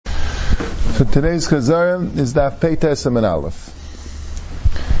So today's Chazara is Daf Pei Tesem and Aleph.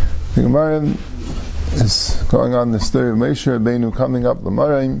 The Gemara is going on the story of Moshe Rabbeinu coming up the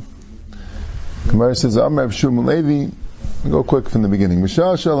Maraim. Gemara says, Amar Rav Shmuel Levi. We'll go quick from the beginning.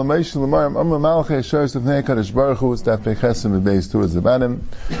 Mishal Shalom Moshe Lamarim Amar Malchei Asheres Lefnei Kadosh Baruch Hu is Daf Pei Chesem and Beis towards the bottom.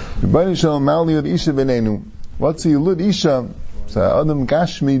 Rebbeinu Shalom Mal Yud Isha B'neinu. What's a Yulud Isha? So Adam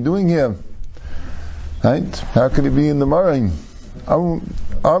Gashmi doing here? Right? How could he be in the Maraim?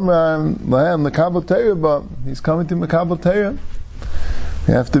 Amram Lahem Mekabel Torah, but he's coming to Mekabel Torah.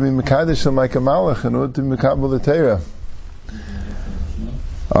 You have to be Mekadesh like a Malach in order to be Mekabel the Torah.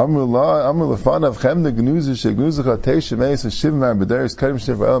 Amru Lefanav Chem the Gnuza Shegnuza Chatesh Meis Shivmar B'Deris Karim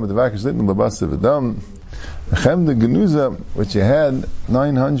Shnefer Elam B'Devakish Litn L'Basa V'Dam Chem the Gnuza, which you had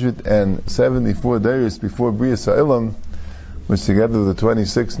 974 days before Bria Sa'ilam, which together with the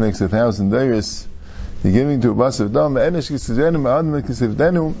 26 makes 1,000 days. You're giving to Basav Dam, Enish Kisivdenu, Ma'adam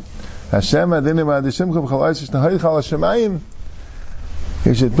Kisivdenu, Hashem Adinu Ma'adishimcha B'chalayis Shnahayid Chal HaShemayim.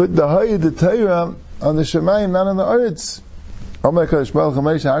 You should put the Hayid, the Torah, on the Shemayim, not on the Eretz. Amar Kadosh Baruch Hu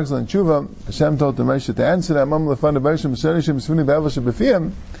Moshe Haxel and Tshuva, Hashem told to Moshe to answer them, Amar Lefan Abayishim B'Shenishim B'Svuni B'Avel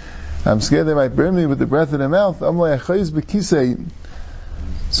Sheb'Fiyam. I'm scared they might burn me with the breath in their mouth. Amar Achayiz B'Kisei.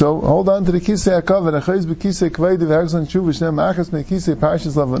 So hold on to the Kisei HaKavod, Achayiz B'Kisei Kvei Div Haxel and Tshuva, Shnei Ma'achas Me'Kisei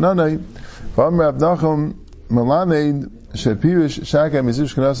Parshas Lavananai. From Rav Nachum Malamed Shepirish Shaka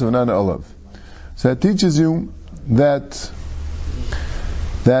Mizush Knas Vanana Olav. So it teaches you that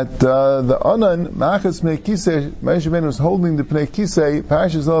the Anan Machas Me'Kisei Moshe Rabbeinu was holding the Pnei Kisei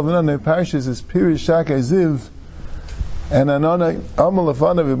Parshas Lavanana. Parshas is Pirish Shaka Ziv and Anana Amal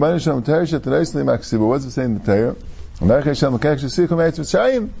Lefana V'Bani Shalom Torah Shetreisli Maksiba. What's it saying in the Torah? Melech Shalom Kach Shesichum Eitz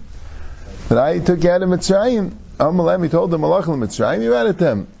Mitzrayim. That I took you out of Mitzrayim. Amalem, he told the Malach in Mitzrayim, you added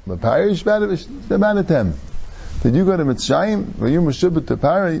them. The Parish, they added them. Did you go to Mitzrayim? Were you Meshubit to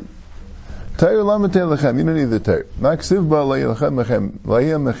Pari? Torah Lamatei Lechem, you don't need the Torah. Maksiv ba Lei Lechem Mechem,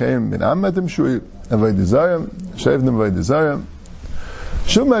 Leiyam Mechem, Bin Ammatim Shui, Avoid Desire, Shevnim Avoid Desire.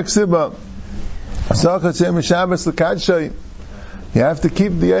 Shum Maksiv ba, Sachat Shem Shabbos L'Kadshay. You have to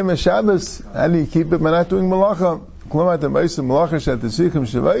keep the Yom Shabbos. How do you keep it? We're not doing Malacha. Klomat HaMeisim Malacha Shet Tzrichim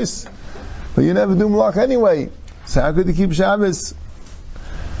Shavais. But you never do Malach anyway. So how could you keep Shabbos?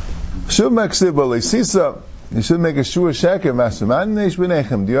 Shuv Maksiba Leisisa. You should make a Shua Sheker Masuman Neish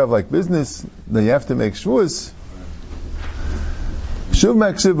B'nechem. Do you have like business that you have to make Shuas? Shuv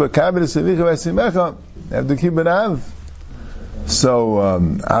Maksiba Kabbalah Sevicha V'Esimecha. You have to keep an Av. So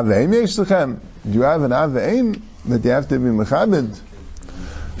Aveim Yesh Lechem. Do you have an Aveim that you have to be Mechabed?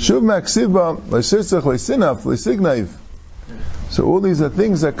 Shuv Maksiba Leisitzach Leisinaf Leisignaiv. So all these are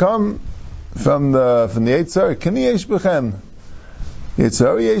things that come from the Yitzhar. Kani yesh b'chem,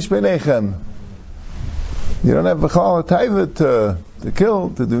 Yitzhar yesh b'nechem. You don't have b'chal taiva to kill,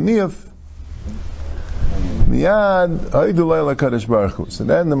 to do niyaf. Miyad haidu leil HaKadosh Baruch Hu. So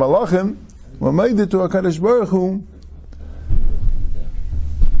then the malachim were made to HaKadosh Baruch Hu.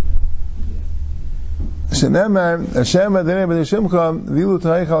 Shenemar Hashem adinei b'deshimcha vilu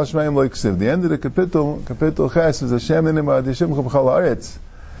t'hayich al shmayim lo yiksiv. The end of the capital Ches, is Hashem adinei b'deshimcha b'chal haaretz.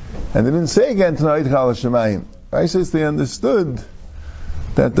 And they didn't say again tonight Chal Shemayim. I says they understood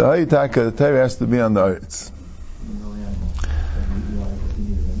that the Hayitaka, the Torah has to be on the Eretz.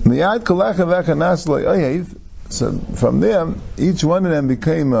 Miyad Kolacha Vecha Nasloi Oyev. So from there, each one of them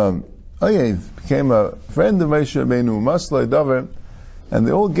became Oyev, became a friend of Moshe Rabbeinu, Masloi Dover, and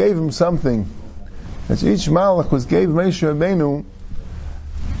they all gave him something. As each Malach was gave Moshe Rabbeinu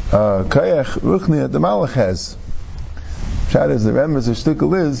Kayach Ruchni that the Malach has. Shad is the Remez of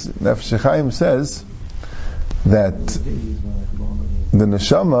Shtikl is, Nefesh HaChaim says that the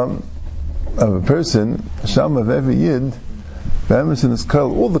neshama of a person, neshama of every yid, the Emerson is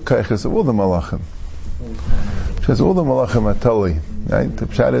called all the kaychas of all the malachim. She says all the malachim are totally. Right? The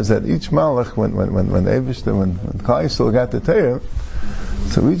Pshat is that each malach, when Eivishter, when Klal Yisrael got the Torah,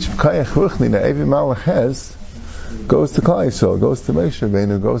 so each kayach ruchni that every malach has goes to Klal Yisrael, goes to Moshe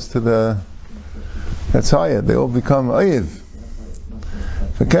Rabbeinu, goes to the Tzayah. They all become Oyev.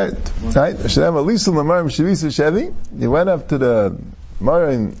 Okay, right? You went up to the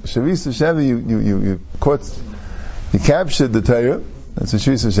Mara in Shavisa Shevi, you captured the Torah, that's a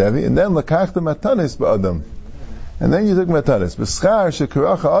Shavisa Shevi, and then Lakach the Matanis ba'Adam. And then you took Matanis. B'schar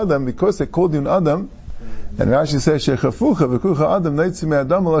shekaracha Adam, because they called you an Adam, and Rashi says, Shechafucha v'kucha Adam, neitzi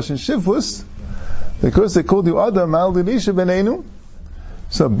me'Adam alashin shifus, because they called you Adam, al dinisha b'neinu.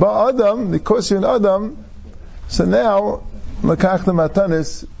 So ba'Adam, because you're an Adam, so now, Lakach the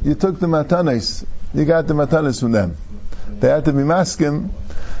Matanis, you took the Matanis, you got the Matanis from them. They had to be maskim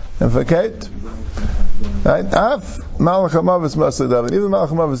and faket. Right? Af Malach HaMavis Masad David. Even Malach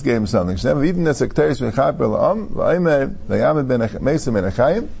HaMavis gave him something. Shem V'idin Esekteris V'chaper L'am V'aymer V'yamed Ben Mesa Ben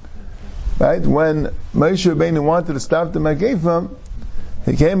Achayim. Right? When Moshe Rabbeinu wanted to stop them, I gave him.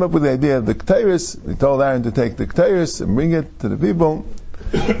 He came up with the idea of the Keteiris. He told Aaron to take the Keteiris and bring it to the people.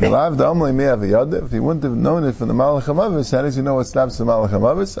 If he wouldn't have known it from the Malach HaMavis, how does he know what stops the Malach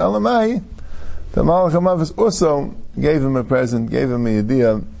HaMavis? Alamai, the Malach HaMavis also gave him a present, gave him an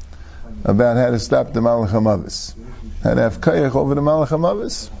idea about how to stop the Malach HaMavis, how to have kayach over the Malach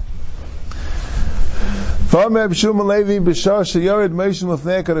HaMavis. Farmer B'Shum Levi B'Shar Sheyared Moshe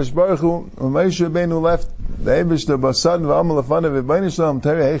L'fnei Kadosh Baruch Hu, when Moshe Rabbeinu left the Eibush to Basad v'Amal Lefanav v'Bnei Shalom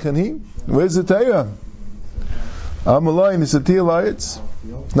Torah Heichen Hi. Where's the Torah? Amalai in the Satil Aretz.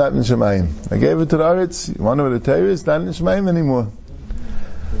 It's not in Shemayim. I gave it to the Aretz. You wonder what the Torah is? Not in Shemayim anymore.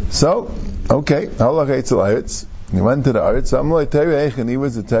 So, okay, Halach Eitzel Aretz. He went to the Aretz. Amalai Torah Heichen Hi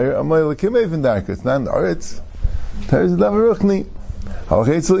was the Torah. Amalai Lekim Even Darka. It's not in the Aretz. Torah is the Davar Ruchni. Halach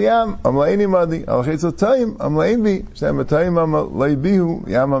Eitzel Yam. Amalai Eini Madi. Halach Eitzel Taim. Amalai Einbi. Shem Taim Amalai Bihu.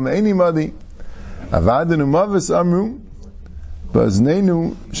 Yam Amalai Madi. Avadenu Mavis Amru.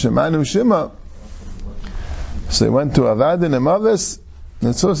 Baznenu Shemanu Shema. So he went to Avad and Mavis,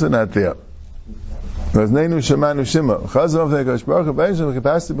 and it's also not there. Baznenu Shemanu Shema. Chazal of the Hakadosh Baruch Hu B'Yisham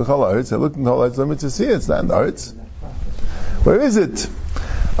Capacity B'Chol Haaretz. I looked in the whole Haaretz limit to see it. It's not in the Haaretz. Where is it?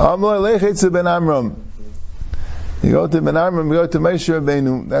 Amloi Lechetze Ben Amram. You go to Ben Amram, you go to Moshe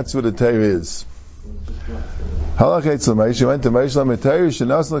Rabbeinu. That's what the Torah is. Halach Eitzel Moshe went to Moshe Rabbeinu. Torah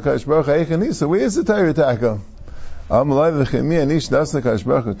Shenas L'Hakadosh Baruch Hu Eichen Hi. So where is the Torah Taka? Amloi V'Chemi Anish Nas L'Hakadosh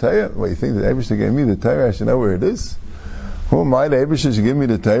Baruch Hu Torah. What, you think that Eibishter gave me the Torah? I should know where it is. Who am I? The Eibishter should give me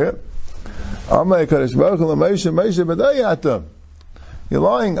the Torah. Amloi Hakadosh Baruch Hu L'Moshe Moshe B'dayata. You're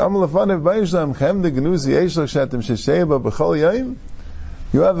lying. Amloi Lefanav B'Yishlam Chem De Genuzi Yeshlach Shatem Shesheva B'Chol Yom.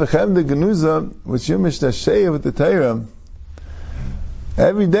 You have a Chem De Genuza which you mishtasheh with the Torah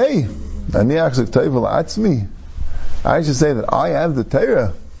every day. Ani Achzak Toivel Atzmi. I should say that I have the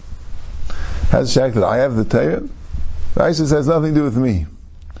Torah. Has the fact that I have the Torah? Rashi has nothing to do with me.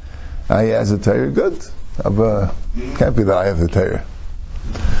 I has the Torah, good. Can't be that I have the Torah.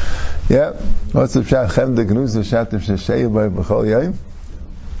 Yeah. What's the pshat? Chem de Genuza shatim sheshei by b'chol yom.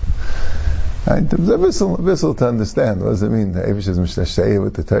 It's a vessel to understand. What does it mean? The Eibush is mishtashei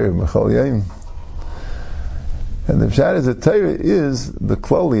with the Torah b'chol yom. And the pshat is that Torah is the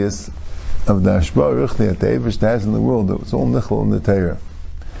kloliest of the Hashbah Ruchni that the Eibush has in the world. It's all nichol in the Torah.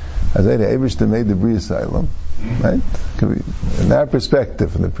 As the Eibush made the Bria Asylum, right? In that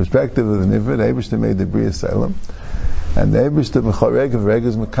perspective, from the perspective of the Nivra, the Eibush made the Bria Asylum, and the Eibush b'chol reg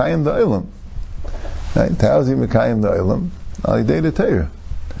is Mekayim the Olam. Right? How is he Mekayim the Olam? Al Yidei the Torah.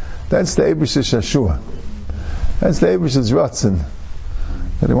 That's the Eibush's Shashua. That's the Eibush's Ratzin.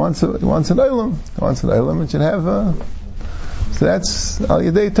 But he wants an Olam. He wants an Olam. It should have so that's Al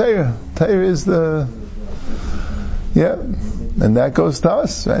Yidei Torah. Torah is the and that goes to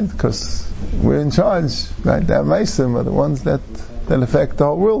us, right? Because we're in charge, right? The Meisim are the ones that affect the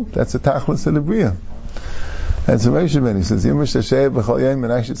whole world. That's the Tachlis of the Bria. That's what Moshe Rabbeinu says. Yimish Hashem b'chol yom,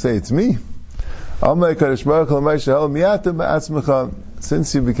 and I should say it's me. Amlei Kadosh Baruch Hu Moshe Hel Miyata Ba'atzmecha.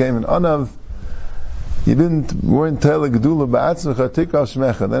 Since you became an Anav, you weren't Tele Gedula Ba'atzmecha Tikal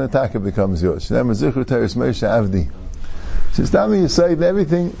Shmecha. Then Ataka becomes yours. Then Zichru Teres Moshe Avdi. Says, tell me you say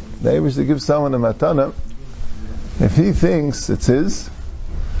everything. The Eibush to give someone a matana. If he thinks it's his,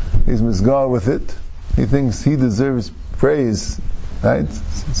 he's misgar with it. He thinks he deserves praise, right?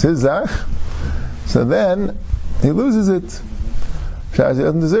 It's his zach. So then he loses it. He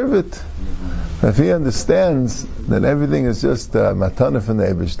doesn't deserve it. If he understands that everything is just matana from the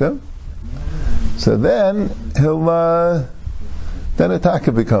Eibishter, so then he'll then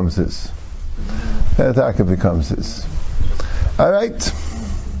Ataka becomes his. Then Ataka becomes his. All right.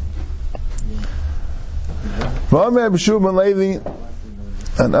 Another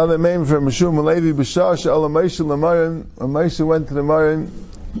name for Meshul Ben Levi B'Shar She'ala Moshe L'Marim. When Moshe went to the Marim,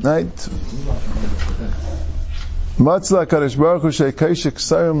 right? Matzla Kadosh Baruch Hu She'keish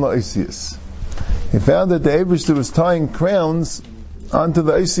K'sarim La'Isius. He found that the Eibushter was tying crowns onto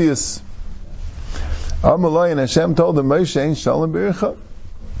the Isius. Amalai, and Hashem told him, Moshe ain't Shalom B'Ircha.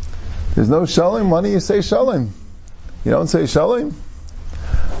 There's no Shalom. Why don't you say Shalom? You don't say Shalom?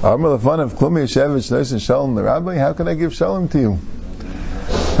 How can I give shalom to you?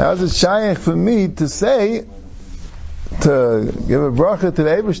 How is it shaykh for me to say, to give a bracha to the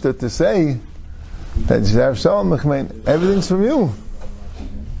Eibishter, to say that you should have shalom? Everything's from you.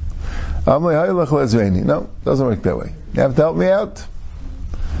 No, doesn't work that way. You have to help me out.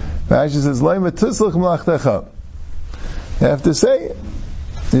 Rashi says, you have to say,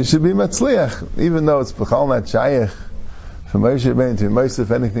 you should be Matzliach, even though it's B'chal not Shayach, from Moshe Rabbeinu to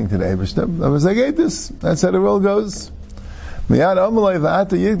Moshe anything to the Eibishter. I was like, hey, that's how the world goes. Miyad Amalei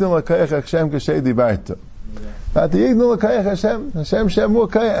V'ata Yigdal L'Kayach Hashem K'shei Dibarta. V'ata Yigdal L'Kayach Hashem, Hashem Shemu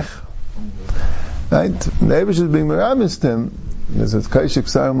Kayach. Right? The Eibishter is being meramis to him, because it's Kayshik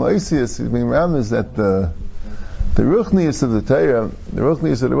Saram L'Oisius, he's being meramis that the Ruchnius of the Torah, the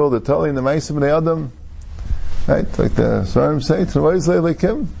Ruchnius of the world, the Tali and the Maisim and the Adam, right? Like the Svarim say, you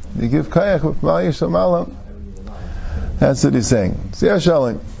give Kayach with Ma'ayah Shalmalam. That's what he's saying. See how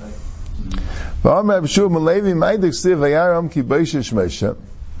Shalim. Now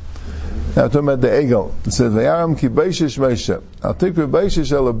talking about the Egel. It says, Vayaram ki Beishish Moshe. Al tikra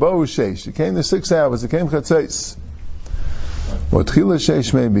Beishish el Abo Sheish. It came to 6 hours. It came Chatzais. Or Tchila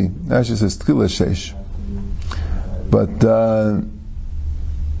Sheish maybe. Actually says Tchila Sheish. But, the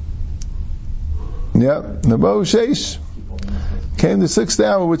Abo Sheish came the 6th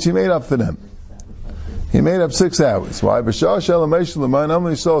hour, which he made up for them. He made up 6 hours. Why? B'shah shel Moshe l'man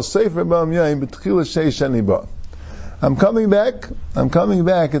Amli Yisrael Sefer B'am Yaim B'tchila Sheish Ani Ba. I'm coming back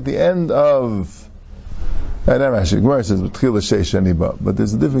at the end of, actually, Gemara says, B'tchila Sheish Ani Ba. But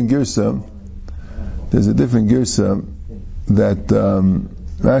there's a different girsa that,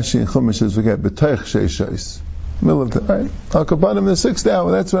 Rashi and Chumash says, we get B'teich Sheish Sheish. Middle of the, right? I'll come on him in the 6th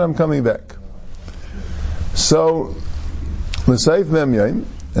hour, that's when I'm coming back. So, L'Seif Mem Yaim,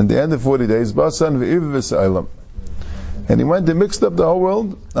 and the end of 40 days, Basan V'iv V'Sa'elam. And he went and mixed up the whole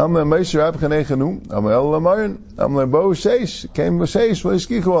world. Amle Meish Rab Chanechanu, Amle El Lamarin, Amle Bo Sheish, came Sheish,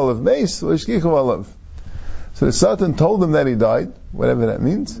 V'Ishkichu Olav, Meis, V'Ishkichu Olav. So the Satan told them that he died, whatever that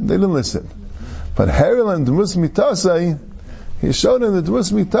means, they didn't listen. But Heril and Dmus Mitasai, he showed them the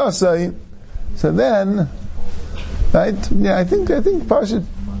Dmus Mitasai, so then, right, yeah, I think Parsha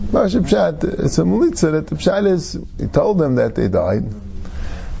Pshat, it's a Melitza, that the Pshat is, he told them that they died.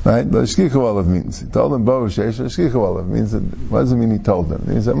 Right? But Shkichu Olav means, he told them Bo Sheish, Shkichu Olav means, what does it mean he told them?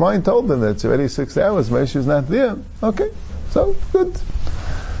 He said, mine told them that it's already 6 hours, Moshe is not there. Okay, so, good.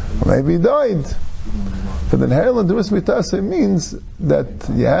 Maybe he died. But then Heril and Dmus Mitase means that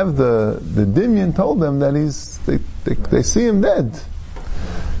you have the Dimyan told them that they see him dead.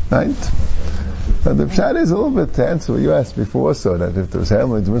 Right? But the Pshat is a little bit to answer what you asked before, so that if there was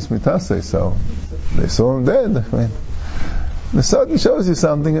Heril and Dmus Mitase, so they saw him dead. I mean, the Satan shows you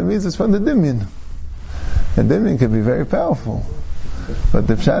something, it means it's from the Dimyan. And Dimyan can be very powerful. But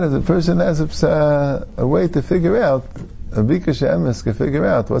the Pshat is a person has a way to figure out, a Bikash Emes can figure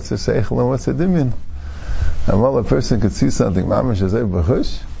out what's the Seichel and what's the Dimyan. And while a person could see something, Mamash Azay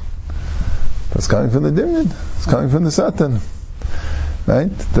B'chush, that's coming from the Dimyan. It's coming from the Satan. Right?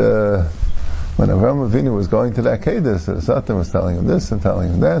 When Avraham Avinu was going to the Akedah, so the Satan was telling him this and telling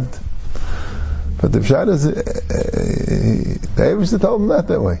him that. But the Pshat is, the Eibishter told him not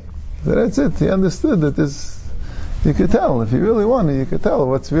that way. So that's it. He understood that this, you could tell, if you really wanted, you could tell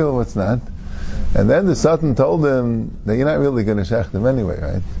what's real and what's not. And then the Satan told him that you're not really going to shech him anyway,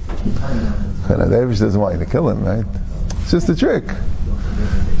 right? And the Eibishter doesn't want you to kill him, right? It's just a trick.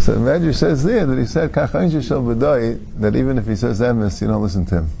 So the Medrash says there that he said, that even if he says emes, you don't listen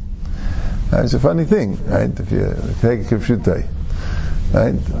to him. Now, it's a funny thing, right? If you take a kipshutai.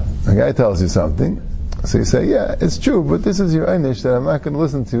 Right? A guy tells you something, so you say, yeah, it's true, but this is your einish that I'm not going to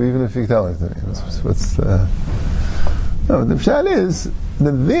listen to even if you tell it to me. No, the pshat is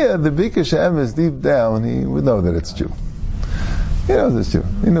that there, the Bikash Emes deep down, he would know that it's true. He knows it's true.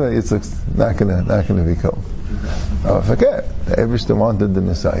 He knows it's not going to be killed. Oh, forget. The Eibishter wanted the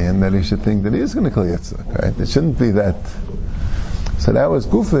Messiah, and that he should think that he is going to kill Yitzchak, right? It shouldn't be that. So that was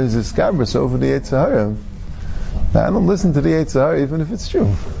Gufa, his escabris over the Yetzer Hara. Now, I don't listen to the Yetzer Hara even if it's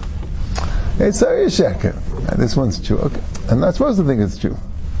true. Yetzer Hara is sheker. This one's true. Okay. I'm not supposed to think it's true.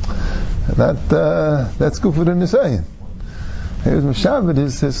 And that's good for the Nisayan. He was Meshavet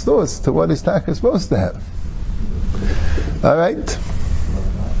his thoughts to what his tak is supposed to have. Alright?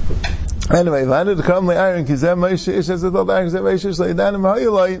 Anyway, that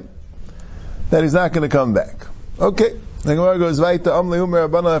he's not going to come back. Okay. The Gemara goes right to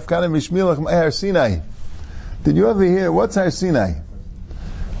Did you ever hear what's Har Sinai?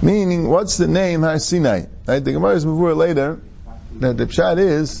 Meaning, what's the name Har Sinai? Right? The Gemara is before later that the pshat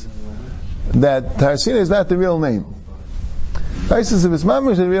is that Har Sinai is not the real name. Right? Since if it's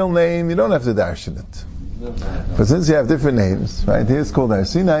mamish the real name, you don't have to darshan it. But since you have different names, right? Here it's called Har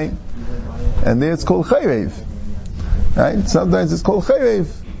Sinai, and there it's called Chayrev. Right? Sometimes it's called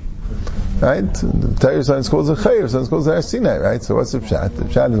Chayrev. Right? The Torah sometimes calls it Chayrev, sometimes calls it Har Sinai. Right? So what's the pshat? The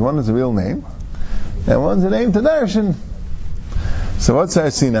pshat is one is the real name, and one's a name to darshan. So what's Har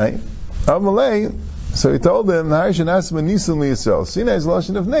Sinai? Amalei, So he told them, Harshan Asma Nisun Li Yisrael. Sinai is a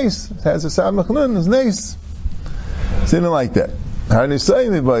lashon of Nes. It has a Samach Nun, it's Nes. So he didn't like that. Har Nisai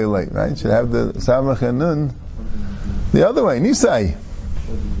Mi Bayilei, right? Should have the Samach and Nun the other way, Nisai.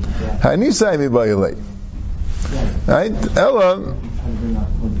 Har Nisai Mi Bayilei. Right? Ella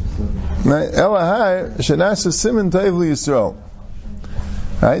Har Shanasa Siman Taiv Li Yisrael.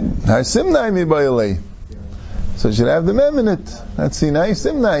 Right? Har Simnai Mi Bayilei. So it should have the mem in it. That's Sinai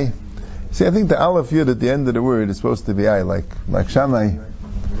Simnai. See, I think the Aleph Yud at the end of the word is supposed to be I, like Shammai.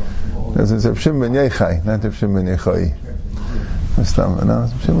 Because it's Rav Shimon ben Yochai, not Rav Shimon ben Yochai. No,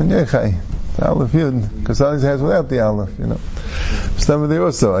 Rav Shimon ben Yochai. The Aleph Yud, because sometimes it has without the Aleph, you know. Some of the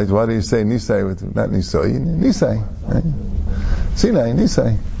also, like, why do you say Nisai with, not Nisai, Nisai, right? Sinai,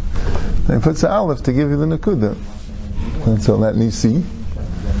 Nisai. And he puts the Aleph to give you the Nakuda. And so not Nisi.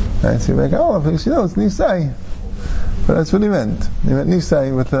 Right? So you make Aleph, and you know, it's Nisai. But that's what he meant. He meant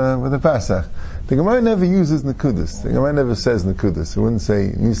Nisai with a Pasach. The Gemara never uses Nakudas. The Gemara never says Nakudas. It wouldn't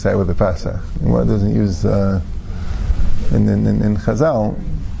say Nisai with a Pasach. The Gemara doesn't use, in Chazal,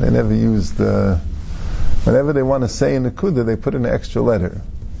 they never use whenever they want to say a Nakuda, they put in an extra letter.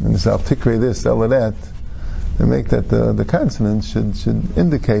 And it's Al-Tikri this, Al that. They make that the consonant should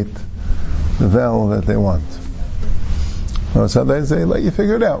indicate the vowel that they want. Well, sometimes they let you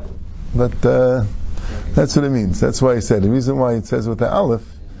figure it out. But, that's what it means. That's why he said. The reason why it says with the Aleph,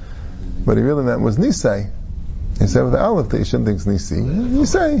 what he really meant was Nisai. He said with the Aleph that you shouldn't think it's Nisi.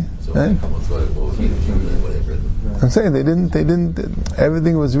 Nisai. Right? I'm saying they didn't,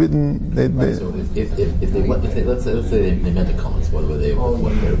 everything was written, So if they let's say they meant to comments, what letter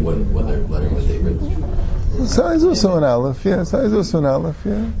was they written? Sai is also an Aleph, yeah. Sai is also an Aleph,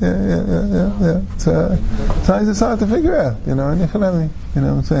 yeah. Sai is hard to figure out, you know, in Yechanami. You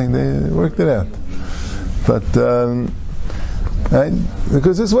know what I'm saying? They worked it out. But, right?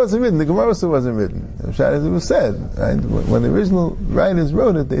 Because this wasn't written, the Gemara also wasn't written. As it was said, right? When the original writers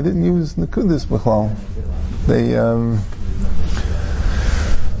wrote it, they didn't use Nakudas B'chlal. They,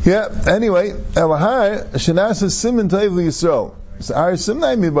 anyway, Elahar, Shanasa Siman Taiv Li Yisrael. So, Ar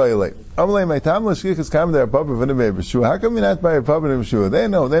Simnai Mi Bayilei. Amalei, my time, Lashkichas Kam, their Papa, V'nei B'Shua. How come you're not by your Papa and B'Shua? They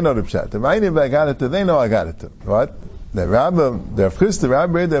know the Pshat. The Ma'ini, I got it, they know I got it. What? The Rabbi, the Chris, the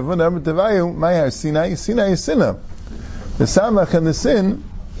Rabbi, the V'nei B'Tevayu, Mayar Sinai, Sinai is Sinna. The Samach and the Sin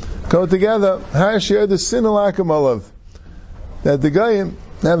go together. Har share the Sin Alakam Olav. That the Goyim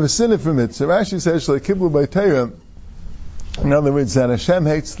have a sin from it. So Rashi says, Shalai Kiblu by Torah. In other words, that Hashem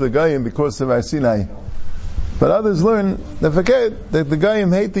hates the Goyim because of our Sinai. But others learn, they forget that the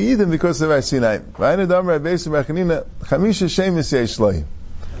Goyim hate the Yidden because of our Sinai.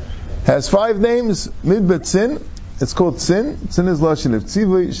 Has 5 names, Midbat Sin. It's called Sin. Sin is Lashon of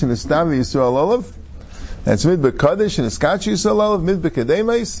Tzivui, Shenistavi Yisrael Olav. That's Midbat Kadesh, Sheniskachi Yisrael Olav, Midbat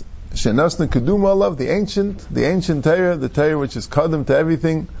Kademes, Shenosna Kedum Olav, the ancient Torah, the Torah which is Kadam to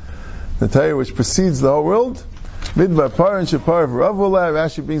everything, the Torah which precedes the whole world. Midbar Par and Shapar of Ravullah,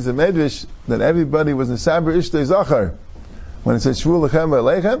 Rashi brings the Medrash that everybody was in Saber Ishtay Zachar when it says Shvu Lechem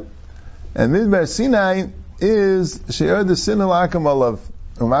Aleichem. And Midbar Sinai is She'er the Sin Alakam Olav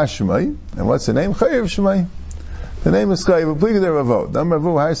Umash Shemai. And what's the name? Chayev Shemai. The name is Chayev. Obliged Ravo. Dam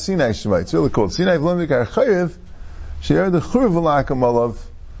Ravo Har Sinai Shemai. It's really called Sinai V'Lomik Har Chayev. She'er the Churv Alakam Olav.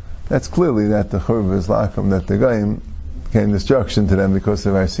 That's clearly that the Churv is Lakam, that the Goyim came destruction to them because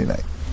of our Sinai.